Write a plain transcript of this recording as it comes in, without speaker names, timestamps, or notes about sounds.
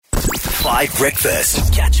5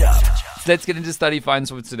 Breakfast. Catch up. Let's get into study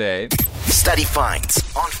finds for today. Study finds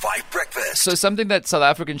on 5 Breakfast. So something that South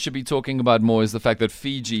Africans should be talking about more is the fact that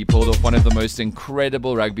Fiji pulled off one of the most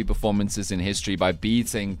incredible rugby performances in history by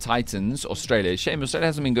beating Titans, Australia. Shame, Australia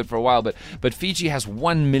hasn't been good for a while, but Fiji has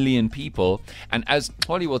 1 million people. And as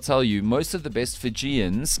Holly will tell you, most of the best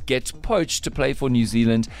Fijians get poached to play for New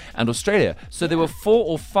Zealand and Australia. So there were 4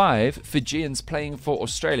 or 5 Fijians playing for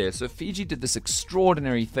Australia. So Fiji did this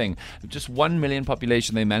extraordinary thing. Just 1 million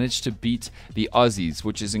population, they managed to beat the Aussies,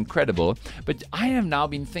 which is incredible. But I have now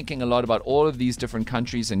been thinking a lot about all of these different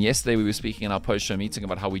countries, and yesterday we were speaking in our post-show meeting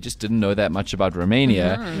about how we just didn't know that much about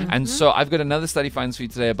Romania. And so I've got another study finds for you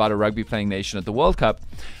today about a rugby playing nation at the World Cup.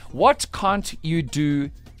 What can't you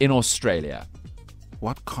do in Australia?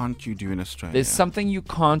 What can't you do in Australia? There's something you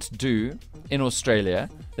can't do in Australia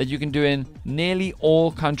that you can do in nearly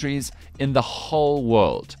all countries in the whole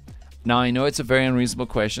world. Now, I know it's a very unreasonable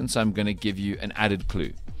question, so I'm going to give you an added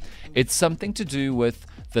clue. It's something to do with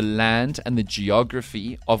the land and the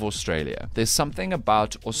geography of Australia. There's something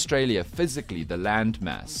about Australia physically, the land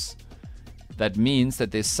mass, that means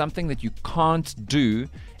that there's something that you can't do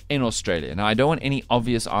in Australia. Now, I don't want any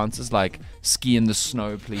obvious answers like ski in the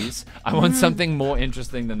snow, please. I want something more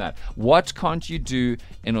interesting than that. What can't you do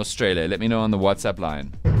in Australia? Let me know on the WhatsApp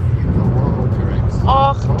line.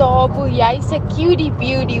 Ag, Tabo, jy's 'n cutie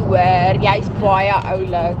beauty hoor. Jy's baie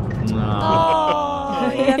oulik.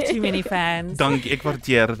 Oh, you have too many fans. Dank, ek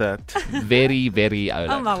waardeer dit. Very, very Oh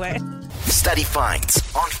oulik. my word. Study finds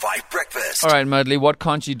on 5 Breakfast. All right, Mudley, what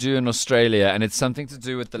can't you do in Australia? And it's something to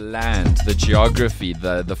do with the land, the geography,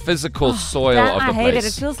 the physical soil That, of the I hate place.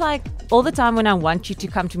 it. It feels like all the time when I want you to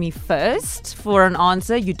come to me first for an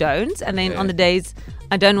answer, you don't. And then Okay. on the days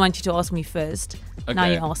I don't want you to ask me first, now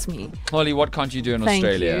Okay. you ask me. Holly, what can't you do in Thank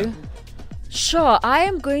Australia? you. Sure, I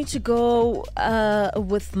am going to go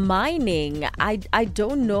with mining. I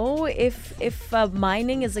don't know if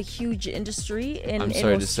mining is a huge industry in I'm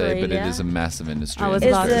sorry in to say, Australia. but it is a massive industry. I was in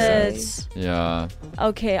Is about to Australia. say. it? Yeah.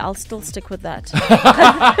 Okay, I'll still stick with that.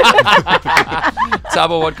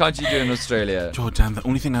 Tabo, what can't you do in Australia? Jordan, the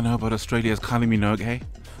only thing I know about Australia is Kylie Minogue, hey?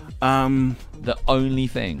 The only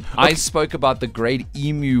thing. I spoke about the Great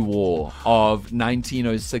Emu War of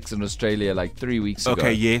 1906 in Australia like 3 weeks ago.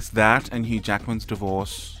 Okay, yes, that and Hugh Jackman's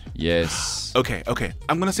divorce. Yes. Okay.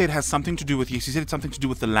 I'm going to say it has something to do with, yes, you said it's something to do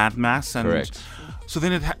with the landmass. And Correct. So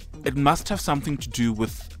then it must have something to do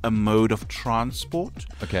with a mode of transport.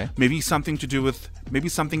 Okay. Maybe something to do with, maybe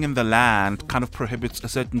something in the land kind of prohibits a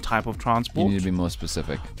certain type of You transport. need to be more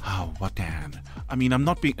specific. Oh, what Dan? I mean, I'm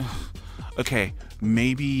not being... Okay,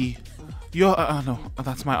 maybe... You're... no,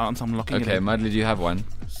 that's my answer. I'm locking it Okay, in. Mudley, do you have one?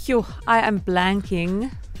 Phew, I am blanking.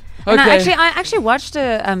 And Okay. I actually watched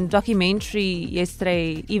a documentary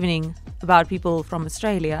yesterday evening about people from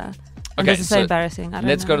Australia. And Okay, this is so embarrassing. I don't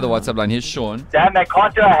Let's go to the know. WhatsApp line. Here's Sean. Damn, they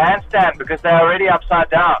can't do a handstand because they're already upside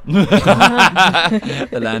down.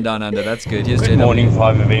 The land down under. That's good. Here's Good JW. morning,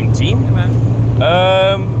 5FM team.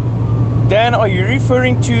 Dan, are you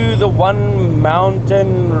referring to the one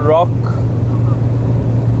mountain rock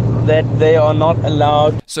that they are not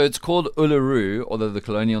allowed? So it's called Uluru, although the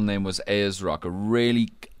colonial name was Ayers Rock, a really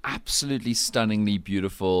absolutely stunningly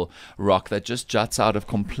beautiful rock that just juts out of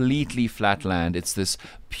completely flat land. It's this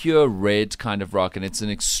pure red kind of rock, and it's an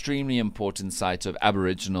extremely important site of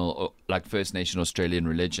Aboriginal, or like First Nation Australian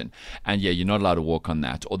religion. And yeah, you're not allowed to walk on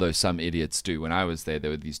that, although some idiots do. When I was there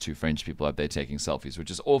were these 2 French people up there taking selfies, which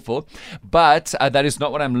is awful. But that is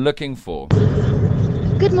not what I'm looking for.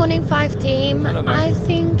 Good morning, 5 team. Hello, mate. I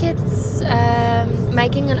think it's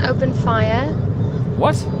making an open fire.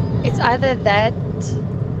 What? It's either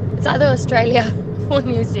Australia or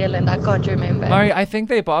New Zealand. I can't remember. Murray, I think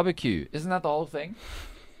they barbecue. Isn't that the whole thing?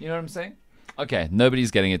 You know what I'm saying? Okay,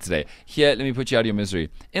 nobody's getting it today. Here, let me put you out of your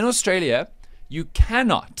misery. In Australia, you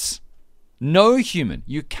cannot, no human,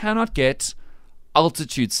 you cannot get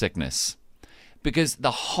altitude sickness because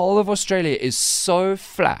the whole of Australia is so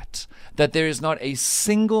flat that there is not a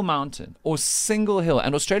single mountain or single hill.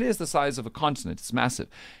 And Australia is the size of a continent. It's massive.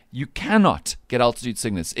 You cannot get altitude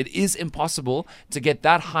sickness. It is impossible to get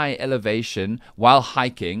that high elevation while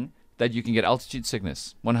hiking that you can get altitude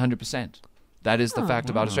sickness. 100%. That is the fact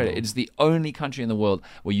about Australia. It is the only country in the world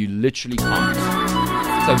where you literally can't.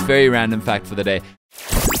 It's a very random fact for the day.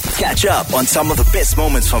 Catch up on some of the best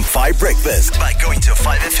moments from 5 Breakfast by going to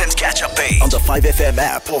 5FM's catch-up page on the 5FM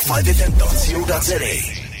app or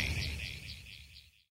 5FM.co.za.